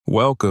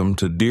Welcome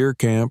to Deer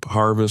Camp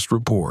Harvest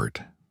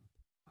Report.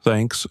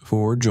 Thanks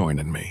for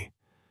joining me.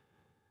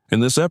 In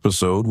this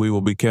episode, we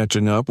will be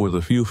catching up with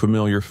a few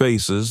familiar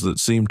faces that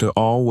seem to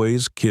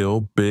always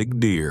kill big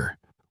deer.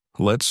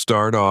 Let's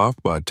start off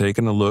by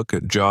taking a look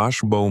at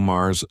Josh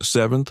Bowmar's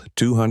 7th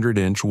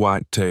 200-inch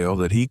whitetail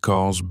that he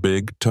calls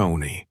Big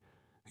Tony.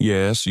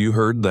 Yes, you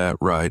heard that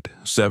right,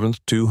 7th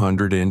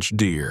 200-inch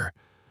deer.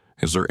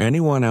 Is there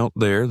anyone out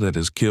there that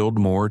has killed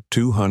more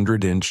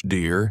 200-inch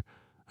deer?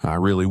 I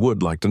really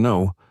would like to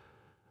know.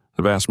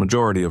 The vast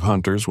majority of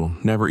hunters will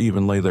never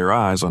even lay their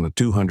eyes on a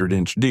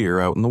 200-inch deer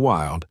out in the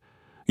wild.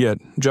 Yet,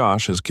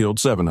 Josh has killed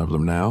 7 of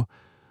them now.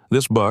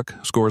 This buck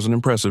scores an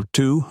impressive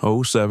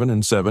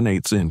 2.07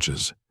 7/8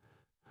 inches.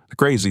 The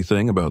crazy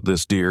thing about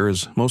this deer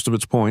is most of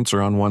its points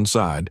are on one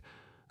side.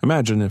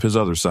 Imagine if his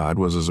other side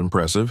was as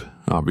impressive.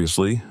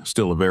 Obviously,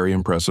 still a very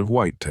impressive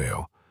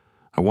whitetail.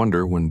 I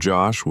wonder when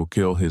Josh will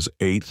kill his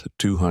 8th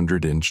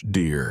 200-inch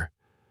deer.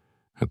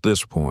 At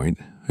this point,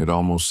 it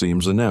almost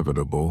seems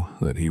inevitable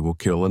that he will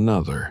kill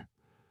another.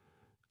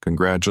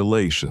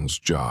 Congratulations,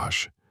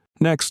 Josh.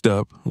 Next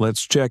up,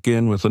 let's check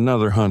in with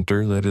another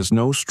hunter that is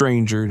no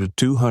stranger to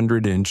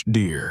 200-inch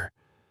deer.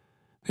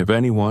 If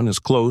anyone is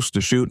close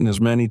to shooting as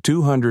many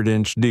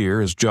 200-inch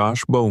deer as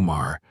Josh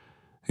Bowmar,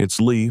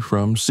 it's Lee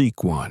from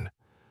Seek One.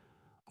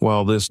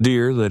 While this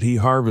deer that he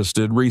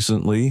harvested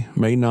recently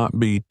may not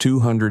be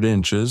 200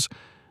 inches,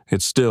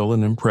 it's still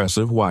an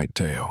impressive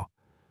whitetail.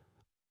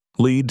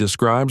 Lee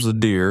describes the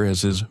deer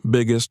as his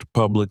biggest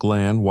public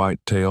land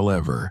whitetail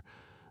ever,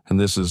 and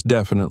this is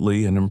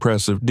definitely an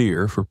impressive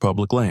deer for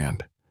public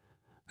land.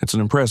 It's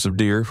an impressive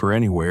deer for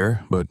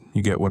anywhere, but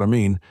you get what I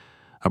mean.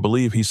 I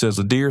believe he says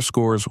the deer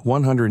scores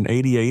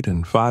 188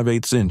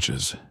 5/8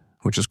 inches,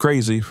 which is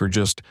crazy for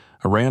just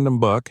a random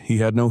buck he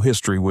had no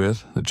history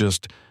with that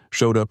just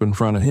showed up in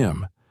front of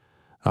him.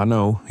 I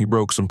know he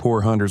broke some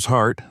poor hunter's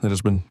heart that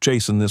has been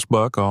chasing this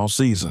buck all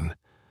season.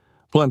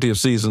 Plenty of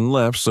season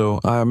left, so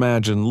I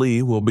imagine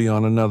Lee will be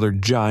on another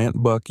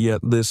giant buck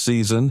yet this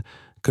season.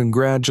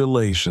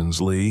 Congratulations,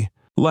 Lee.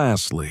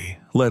 Lastly,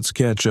 let's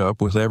catch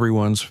up with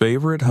everyone's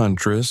favorite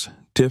huntress,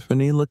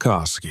 Tiffany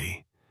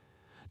Lakosky.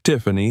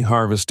 Tiffany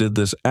harvested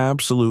this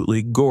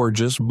absolutely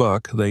gorgeous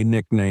buck they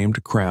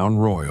nicknamed Crown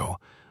Royal,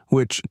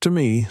 which to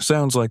me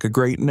sounds like a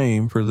great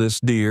name for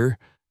this deer.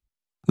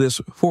 This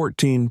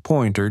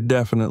 14-pointer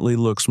definitely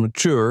looks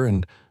mature,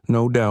 and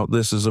no doubt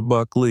this is a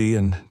buck Lee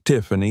and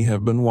Tiffany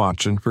have been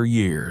watching for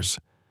years.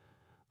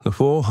 The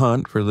full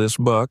hunt for this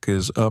buck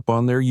is up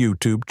on their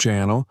YouTube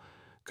channel.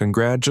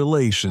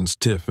 Congratulations,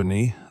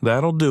 Tiffany.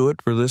 That'll do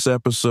it for this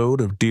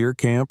episode of Deer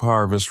Camp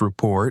Harvest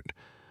Report.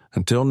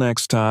 Until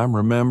next time,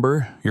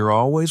 remember, you're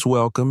always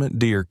welcome at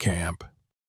Deer Camp.